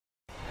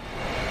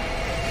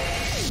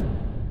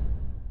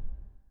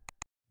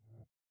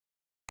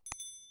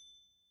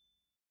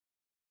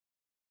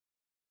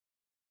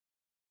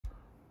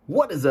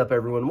What is up,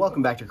 everyone?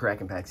 Welcome back to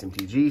Crackin' Packs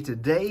MTG.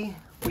 Today,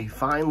 we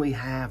finally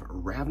have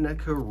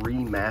Ravnica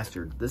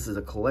Remastered. This is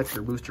a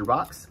collector booster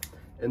box,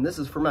 and this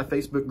is for my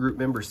Facebook group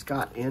member,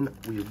 Scott N.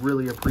 We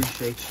really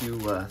appreciate you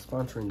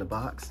sponsoring the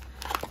box.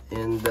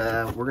 And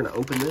we're gonna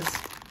open this,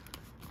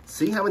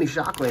 see how many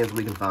Shocklands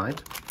we can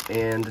find,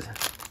 and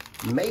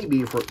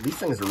maybe, if these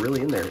things are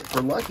really in there, if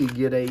we're lucky,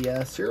 get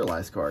a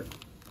serialized card.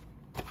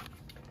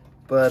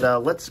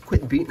 But let's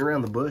quit beating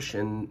around the bush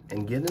and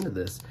get into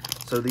this.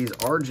 So these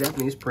are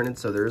Japanese printed,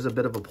 so there is a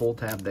bit of a pull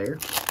tab there.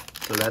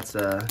 So that's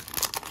a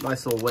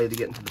nice little way to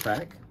get into the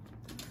pack.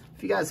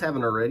 If you guys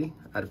haven't already,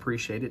 I'd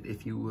appreciate it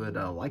if you would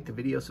like the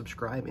video,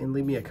 subscribe, and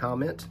leave me a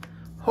comment.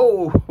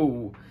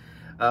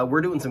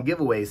 We're doing some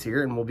giveaways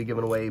here, and we'll be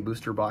giving away a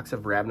booster box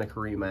of Ravnica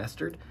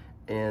Remastered.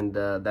 And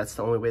that's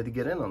the only way to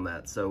get in on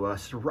that. So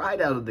right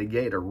out of the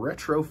gate, a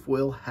retro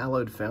foil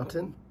hallowed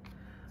fountain,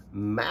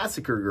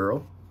 Massacre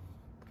Girl,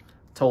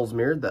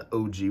 Tolsmere, the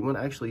OG one.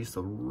 I actually used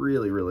to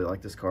really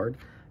like this card.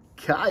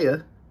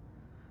 Kaya,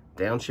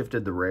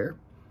 downshifted the rare.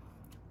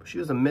 She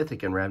was a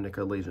mythic in Ravnica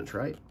Allegiance,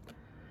 right?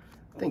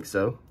 I think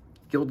so.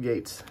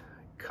 Guildgate's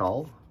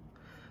Call.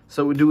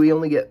 So do we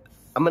only get,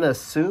 I'm going to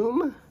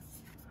assume,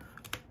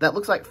 that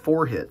looks like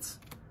 4 hits.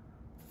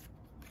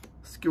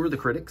 Skewer the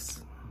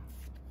Critics.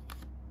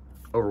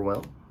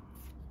 Overwhelm.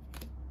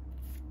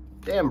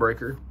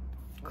 Dambreaker.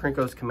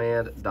 Krenko's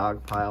Command,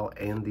 Dogpile,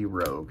 and the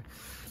Rogue.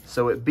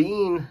 So it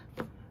being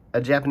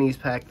a Japanese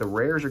pack, the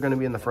rares are going to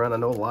be in the front. I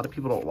know a lot of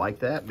people don't like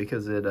that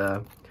because it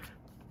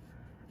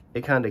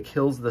kind of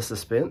kills the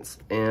suspense,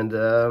 and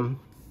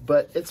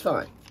but it's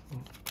fine.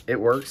 It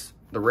works.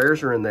 The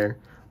rares are in there.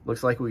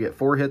 Looks like we get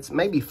 4 hits,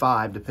 maybe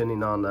 5,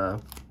 depending on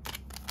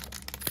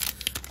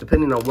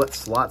what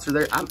slots are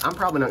there. I'm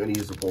probably not going to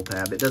use the pull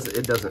tab. It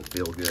doesn't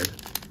feel good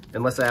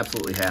unless I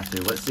absolutely have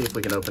to. Let's see if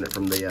we can open it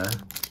from the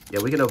yeah,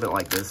 we can open it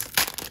like this.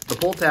 The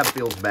pull tab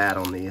feels bad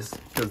on these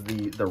because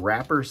the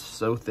wrapper's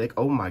so thick.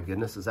 Oh my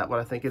goodness, is that what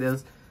I think it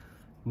is?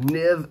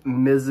 Niv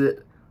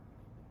Mizzet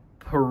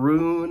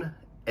Perun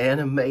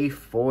Anime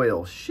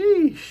Foil.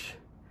 Sheesh.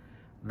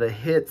 The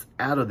hits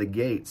out of the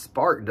gate.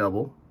 Spark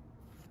Double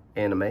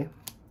Anime.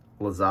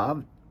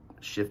 Lazav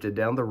shifted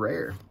down the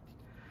rare.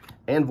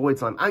 And Void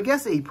Slime. I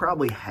guess he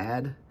probably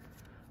had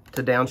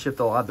to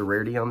downshift a lot of the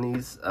rarity on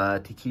these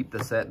to keep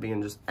the set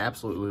being just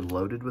absolutely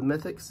loaded with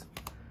mythics.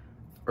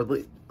 Or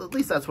at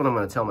least that's what I'm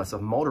going to tell myself.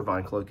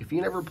 Moldervine Cloak. If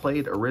you never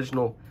played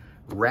original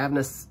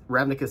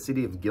Ravnica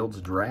City of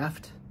Guilds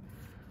Draft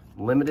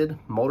Limited,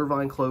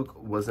 Moldervine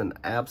Cloak was an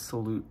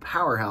absolute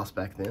powerhouse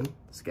back then.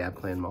 Scab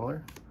Clan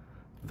Mauler,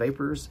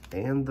 Vapors,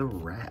 and the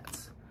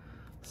Rats.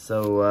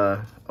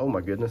 So, oh my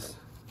goodness.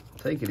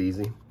 Take it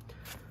easy.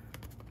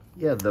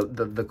 Yeah,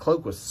 the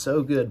cloak was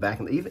so good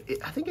back in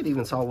I think it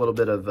even saw a little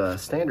bit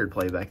of standard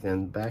play back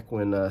then, back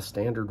when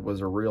standard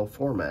was a real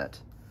format.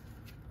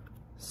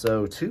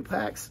 So 2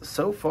 packs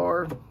so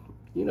far,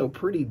 you know,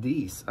 pretty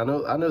decent. I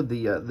know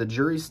the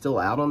jury's still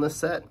out on this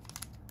set.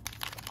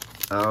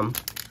 We'll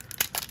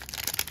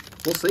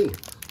see.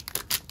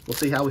 We'll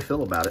see how we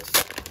feel about it.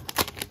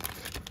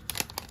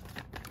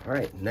 All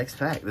right, next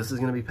pack. This is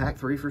going to be pack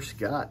 3 for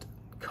Scott.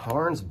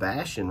 Karn's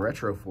Bastion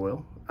retro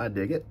foil. I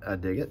dig it. I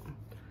dig it.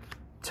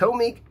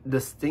 Tomik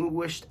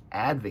Distinguished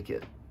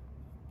Advocate.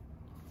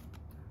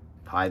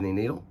 Pioneer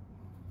Needle.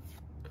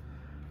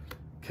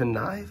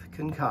 Connive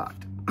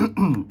Concoct.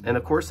 And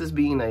of course, this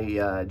being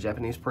a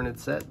Japanese printed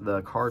set,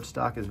 the card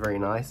stock is very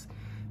nice.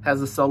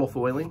 Has a subtle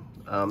foiling.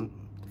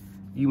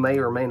 You may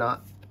or may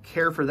not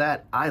care for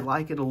that. I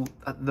like it.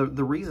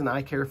 The reason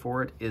I care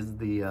for it is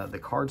the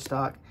card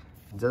stock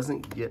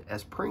doesn't get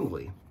as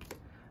pringly.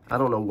 I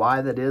don't know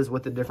why that is,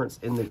 what the difference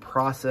in the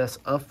process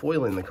of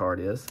foiling the card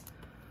is,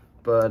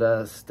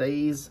 but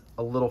stays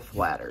a little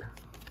flatter,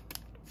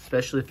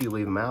 especially if you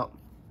leave them out.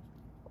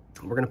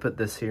 We're gonna put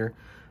this here.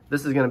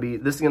 This is gonna be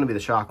the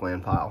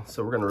Shockland pile,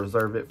 so we're gonna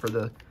reserve it for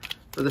the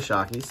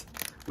Shockies.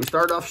 We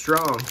start off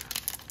strong.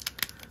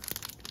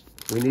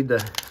 We need to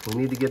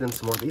get in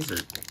some more. These are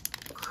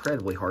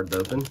incredibly hard to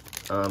open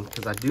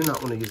because I do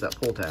not want to use that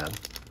pull tab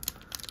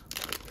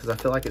because I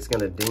feel like it's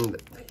gonna ding.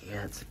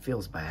 Yeah, it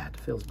feels bad. It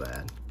feels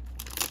bad.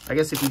 I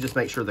guess if you just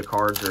make sure the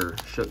cards are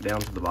shook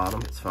down to the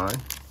bottom, it's fine.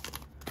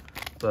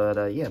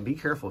 But yeah, be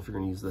careful if you're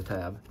gonna use the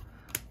tab.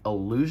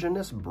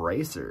 Illusionist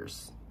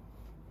Bracers.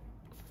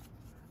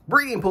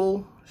 Breeding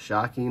Pool,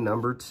 Shocky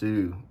number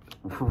 2.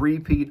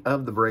 Repeat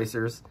of the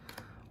Bracers.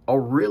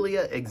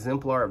 Aurelia,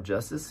 Exemplar of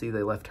Justice. See,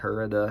 they left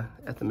her at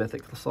the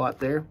Mythic slot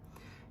there.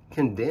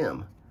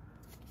 Condemn.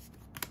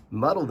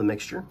 Muddle the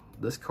Mixture.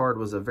 This card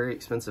was a very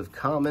expensive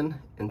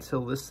common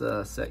until this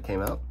set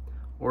came out.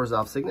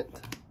 Orzhov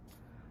Signet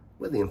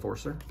with the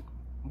Enforcer.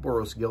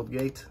 Boros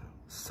Guildgate.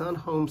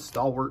 Sunhome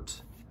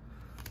Stalwart.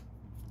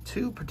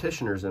 2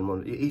 Petitioners in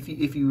one.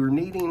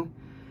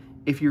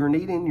 If you're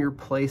needing your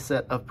play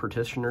set of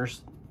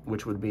Petitioners,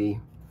 which would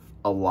be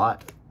a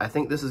lot, I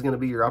think this is going to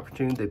be your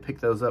opportunity to pick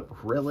those up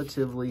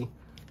relatively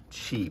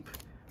cheap.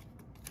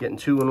 Getting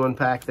 2 in 1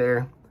 pack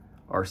there.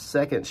 Our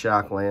second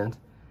Shockland.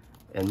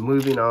 And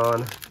moving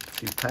on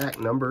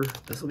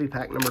to this will be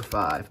pack number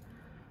 5.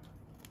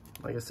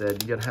 Like I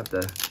said, you're gonna have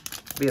to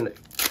be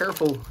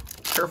careful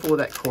with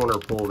that corner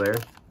pull there.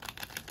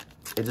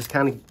 It just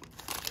kind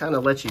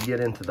of lets you get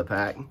into the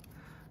pack.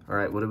 All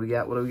right, what do we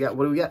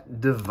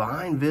got?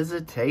 Divine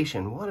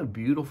Visitation. What a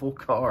beautiful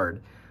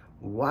card.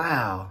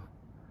 Wow.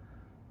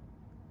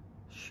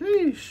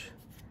 Sheesh.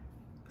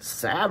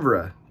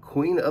 Savra,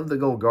 Queen of the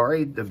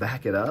Golgari to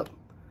back it up.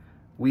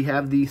 We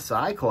have the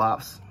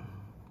Cyclops.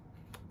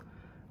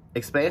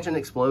 Expansion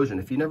Explosion.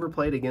 If you never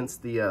played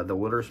against the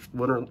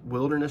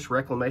Wilderness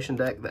Reclamation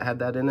deck that had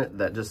that in it,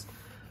 that just,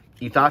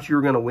 you thought you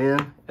were going to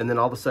win, and then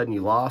all of a sudden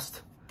you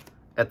lost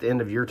at the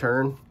end of your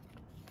turn,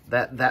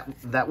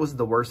 that was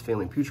the worst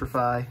feeling.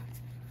 Putrefy,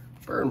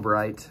 Burn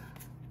Bright,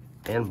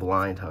 and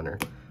Blind Hunter.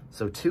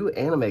 So 2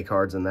 anime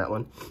cards in that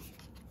one.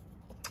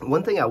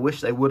 One thing I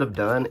wish they would have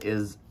done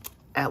is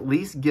at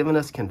least given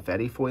us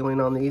confetti foiling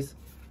on these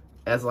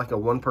as like a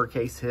 1 per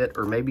case hit,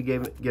 or maybe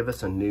give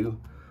us a new,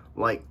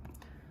 like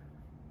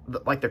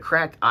the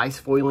cracked ice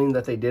foiling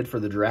that they did for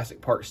the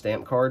Jurassic Park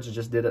stamp cards,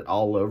 just did it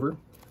all over,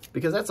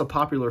 because that's a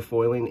popular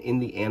foiling in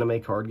the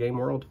anime card game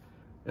world,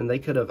 and they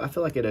could have, I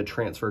feel like it had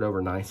transferred over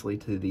nicely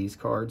to these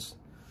cards.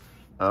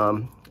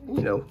 You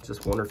know,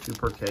 just 1 or 2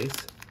 per case.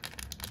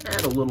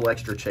 Add a little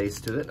extra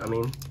chase to it. I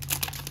mean,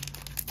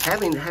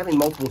 having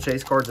multiple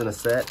chase cards in a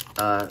set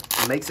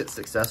makes it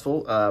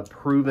successful,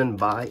 proven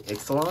by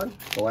Ixalan,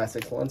 the last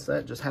Ixalan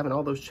set. Just having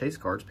all those chase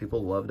cards,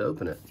 people love to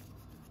open it.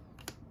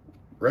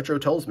 Retro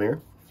Tolsmere.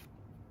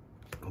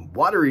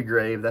 Watery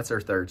Grave, that's our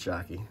 3rd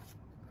Shocky.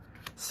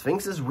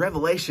 Sphinx's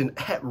Revelation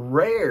at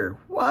rare.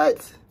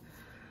 What?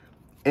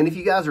 And if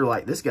you guys are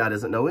like, this guy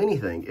doesn't know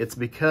anything, it's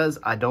because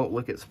I don't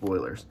look at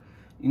spoilers.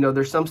 You know,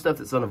 there's some stuff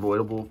that's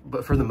unavoidable,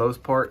 but for the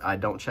most part, I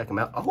don't check them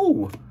out.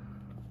 Oh!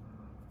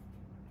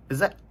 Is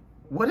that,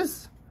 what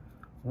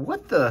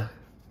the,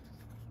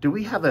 do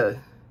we have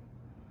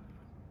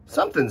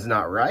something's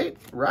not right,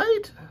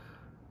 right?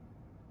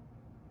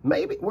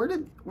 Maybe, where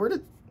did,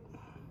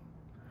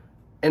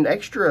 an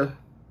extra,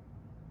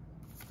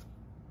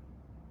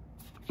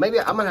 maybe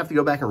I'm gonna have to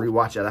go back and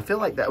rewatch that. I feel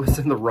like that was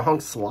in the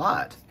wrong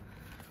slot.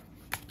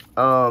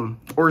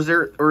 Or is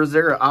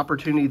there an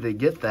opportunity to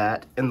get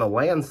that in the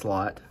land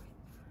slot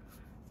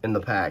in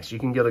the packs? You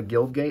can get a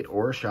Guildgate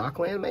or a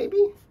Shockland,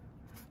 maybe?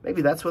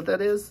 Maybe that's what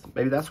that is.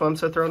 Maybe that's why I'm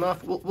so thrown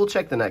off. We'll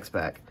check the next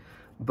pack.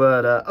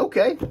 But,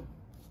 okay.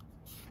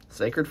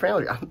 Sacred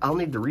Foundry. I'll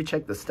need to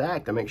recheck the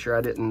stack to make sure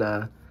I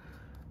didn't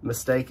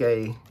mistake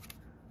a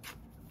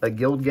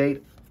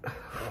Guildgate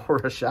for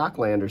a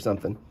Shockland or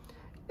something.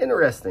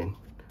 Interesting.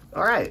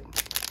 All right.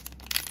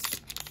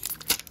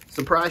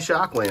 Surprise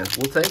Shockland.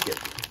 We'll take it.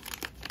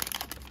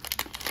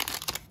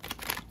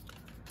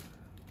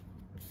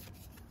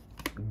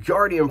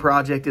 Guardian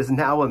Project is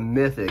now a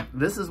mythic.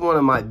 This is one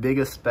of my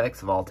biggest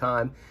specs of all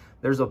time.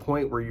 There's a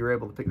point where you're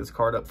able to pick this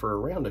card up for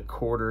around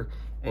 $1/4,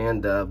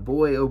 and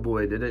boy, oh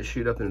boy, did it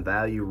shoot up in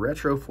value.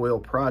 Retro Foil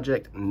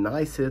Project,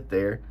 nice hit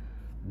there.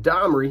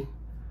 Domri,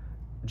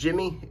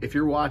 Jimmy, if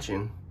you're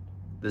watching,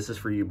 this is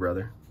for you,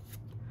 brother.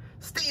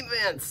 Steve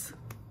Vince,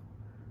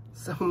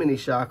 so many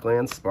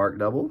Shocklands. Spark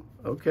Double,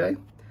 okay.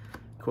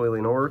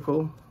 Coiling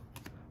Oracle,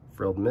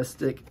 Frilled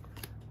Mystic.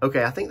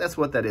 Okay, I think that's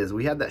what that is.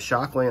 We have that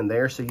Shockland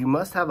there, so you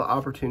must have an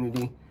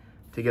opportunity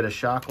to get a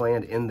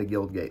Shockland in the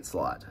Guildgate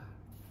slot.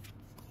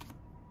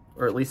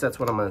 Or at least that's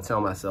what I'm going to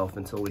tell myself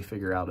until we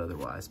figure out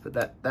otherwise. But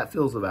that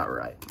feels about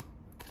right.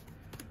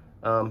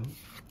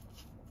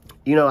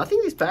 You know, I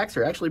think these packs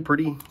are actually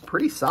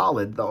pretty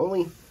solid. The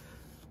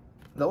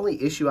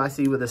only issue I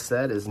see with this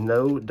set is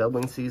no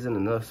Doubling Season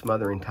and no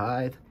Smothering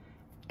Tithe.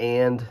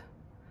 And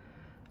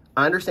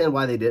I understand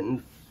why they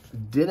didn't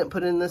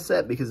put it in this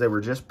set, because they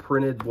were just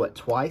printed, what,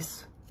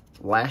 twice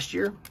last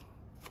year?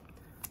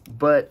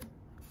 But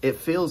it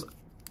feels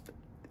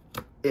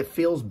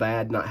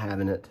bad not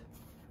having it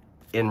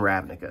in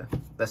Ravnica.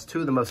 That's 2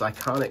 of the most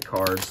iconic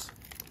cards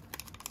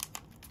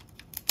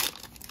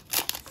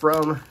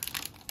from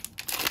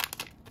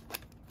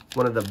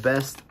one of the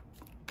best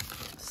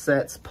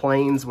sets,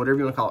 planes, whatever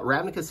you want to call it.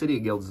 Ravnica City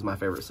of Guilds is my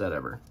favorite set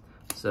ever.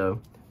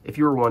 So, if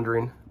you were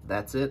wondering,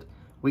 that's it.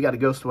 We got a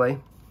Ghostway.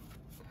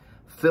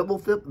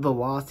 Fibblethip the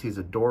Lost, he's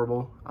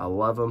adorable. I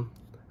love him.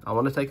 I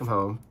want to take him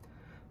home.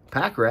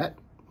 Pack Rat.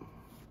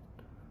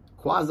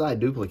 Quasi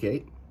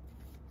Duplicate.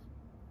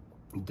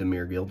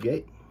 Demir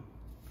Guildgate.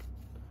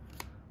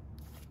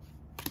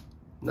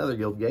 Another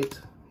Guildgate.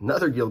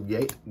 Another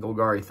Guildgate.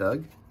 Golgari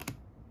Thug.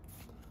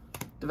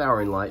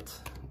 Devouring Light.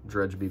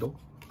 Dredge Beetle.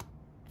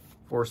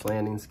 Force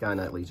Landing. Sky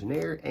Knight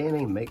Legionnaire. And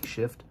a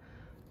Makeshift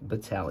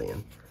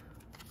Battalion.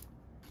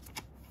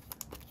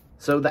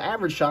 So the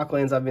average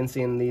Shocklands I've been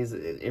seeing these,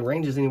 it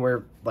ranges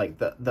anywhere, like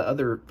the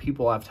other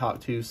people I've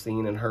talked to,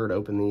 seen, and heard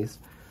open these.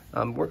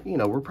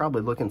 We're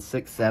probably looking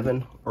 6,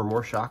 7 or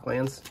more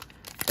Shocklands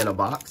in a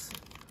box.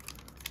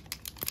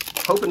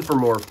 Hoping for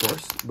more, of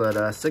course,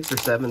 but 6 or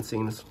 7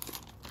 seems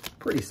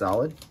pretty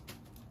solid.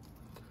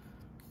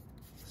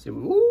 See,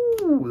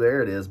 ooh,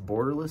 there it is,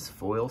 Borderless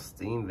Foil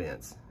Steam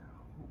Vents.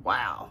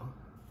 Wow.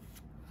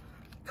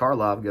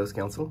 Karlov Ghost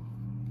Council.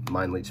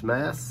 Mind Leech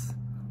Mass,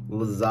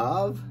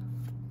 Lazav,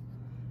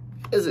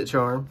 Is It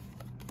Charm,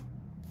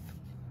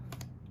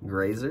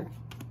 Grazer.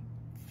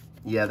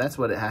 Yeah, that's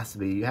what it has to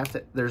be. You have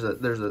to, there's a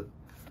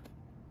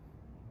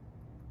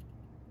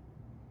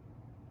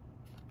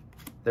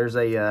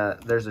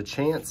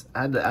chance.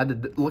 I had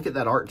to look at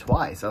that art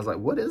twice. I was like,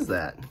 what is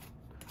that?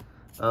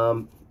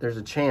 There's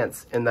a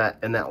chance in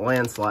that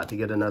land slot to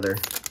get another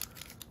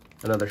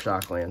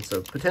shock land.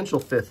 So potential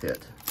 5th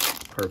hit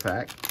per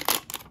pack.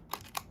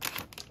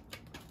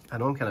 I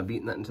know I'm kind of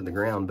beating that into the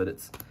ground, but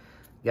it's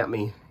got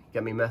me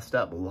messed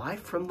up.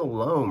 Life from the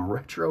Loam,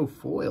 retro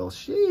foil.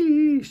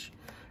 Sheesh.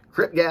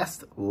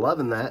 Cryptghast,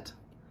 loving that.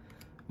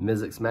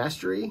 Mizzix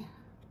Mastery.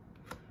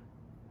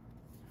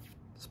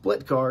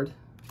 Split card.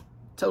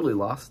 Totally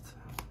Lost.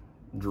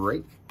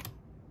 Drake.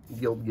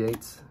 Guild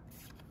Gates.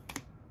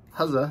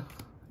 Huzzah.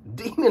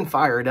 Demon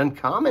Fired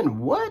Uncommon.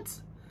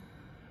 What?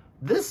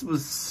 This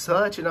was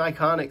such an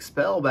iconic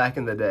spell back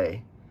in the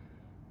day.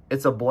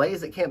 It's a blaze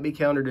that can't be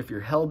countered if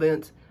you're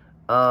hellbent.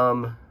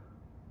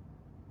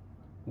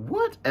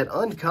 What? At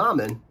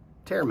uncommon.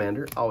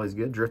 Terramander, always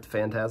good. Drift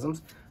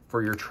Phantasms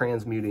for your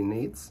transmuting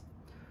needs.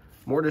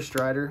 Mortar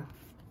Strider.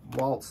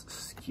 Waltz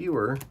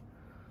Skewer.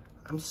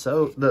 I'm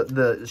so,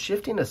 the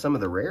shifting of some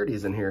of the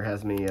rarities in here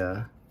has me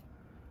a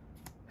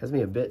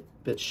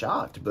bit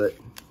shocked, but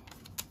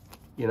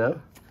you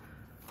know,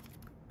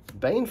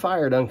 Bane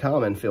Fired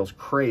Uncommon feels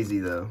crazy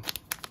though.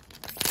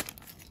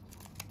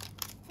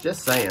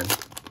 Just saying,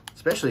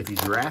 especially if you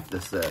draft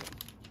this set.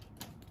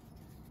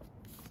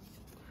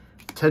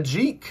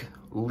 Tajik,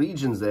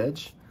 Legion's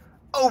Edge,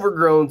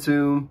 Overgrown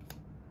Tomb,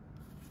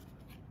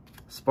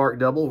 Spark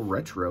Double,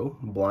 Retro,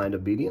 Blind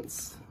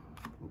Obedience.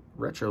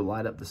 Retro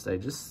Light Up the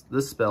Stage.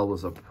 This spell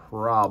was a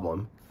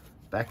problem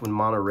back when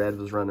Mono Red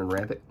was running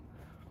rampant.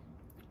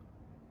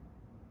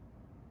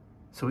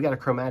 So we got a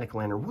Chromatic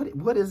Lantern.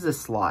 What is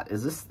this slot?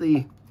 Is this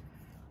the...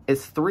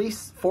 It's the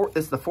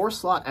 4th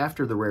slot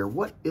after the rare.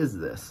 What is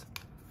this?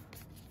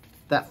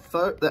 That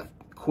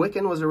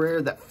Quicken was a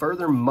rare. That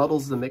further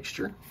muddles the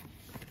mixture.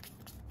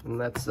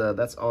 And that's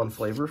on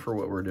flavor for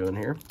what we're doing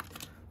here.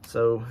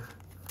 So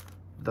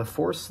the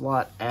 4th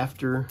slot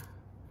after...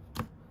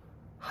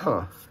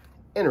 Huh.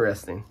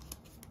 Interesting.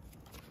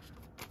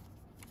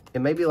 It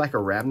may be like a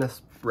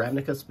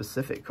Ravnica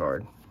specific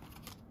card.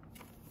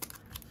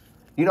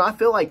 You know, I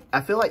feel like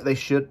they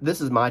should,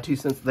 this is my 2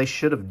 cents, they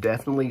should have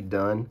definitely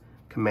done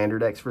commander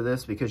decks for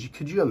this, because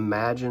could you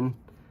imagine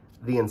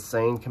the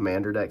insane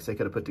commander decks they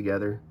could have put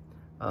together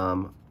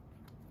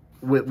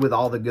with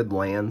all the good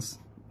lands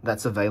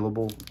that's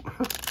available?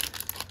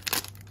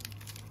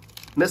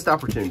 Missed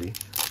opportunity.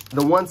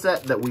 The one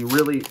set that we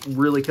really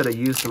could have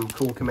used some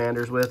cool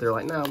commanders with, they're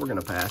like, no, we're going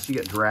to pass. You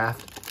get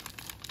draft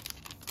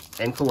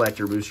and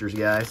collector boosters,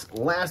 guys.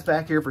 Last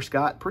pack here for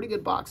Scott. Pretty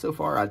good box so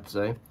far, I'd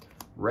say.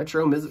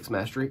 Retro Mizzix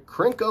Mastery.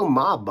 Krenko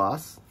Mob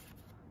Boss.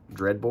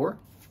 Dreadbore.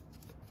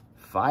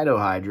 Fido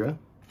Hydra.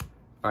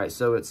 All right,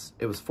 so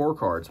it was 4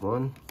 cards.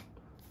 1,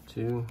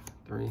 2,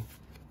 3.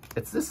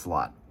 It's this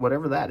slot,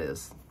 whatever that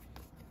is.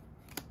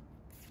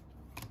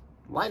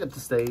 Light Up the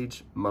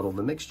Stage, Muddle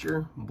the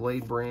Mixture,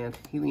 Blade Brand,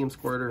 Helium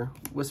Squirter,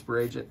 Whisper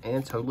Agent,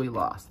 and Totally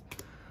Lost.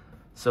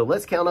 So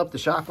let's count up the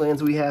shock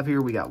lands we have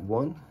here. We got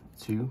 1,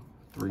 2,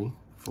 3,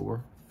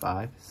 4,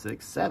 5,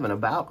 6, 7.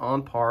 About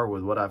on par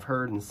with what I've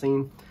heard and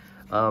seen.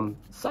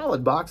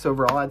 Solid box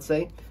overall, I'd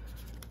say.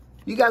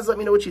 You guys let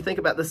me know what you think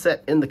about this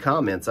set in the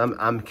comments.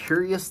 I'm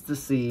curious to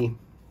see.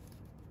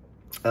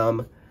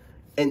 And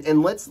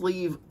let's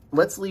leave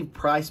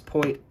price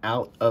point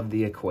out of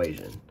the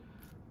equation.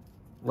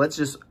 Let's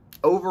just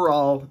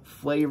overall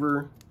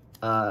flavor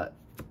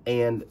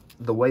and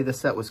the way the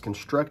set was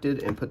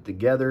constructed and put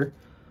together.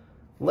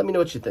 Let me know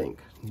what you think.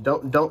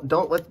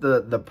 Don't let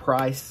the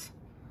price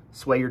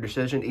sway your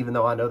decision, even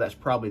though I know that's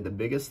probably the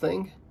biggest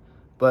thing.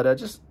 But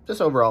just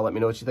overall, let me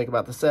know what you think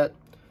about the set.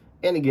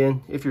 And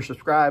again, if you're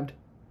subscribed,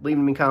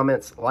 leaving me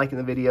comments,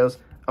 liking the videos,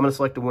 I'm going to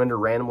select a winner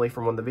randomly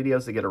from one of the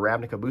videos to get a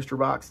Ravnica booster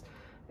box.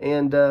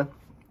 And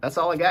that's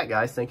all I got,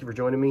 guys. Thank you for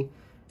joining me,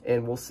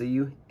 and we'll see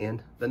you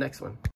in the next one.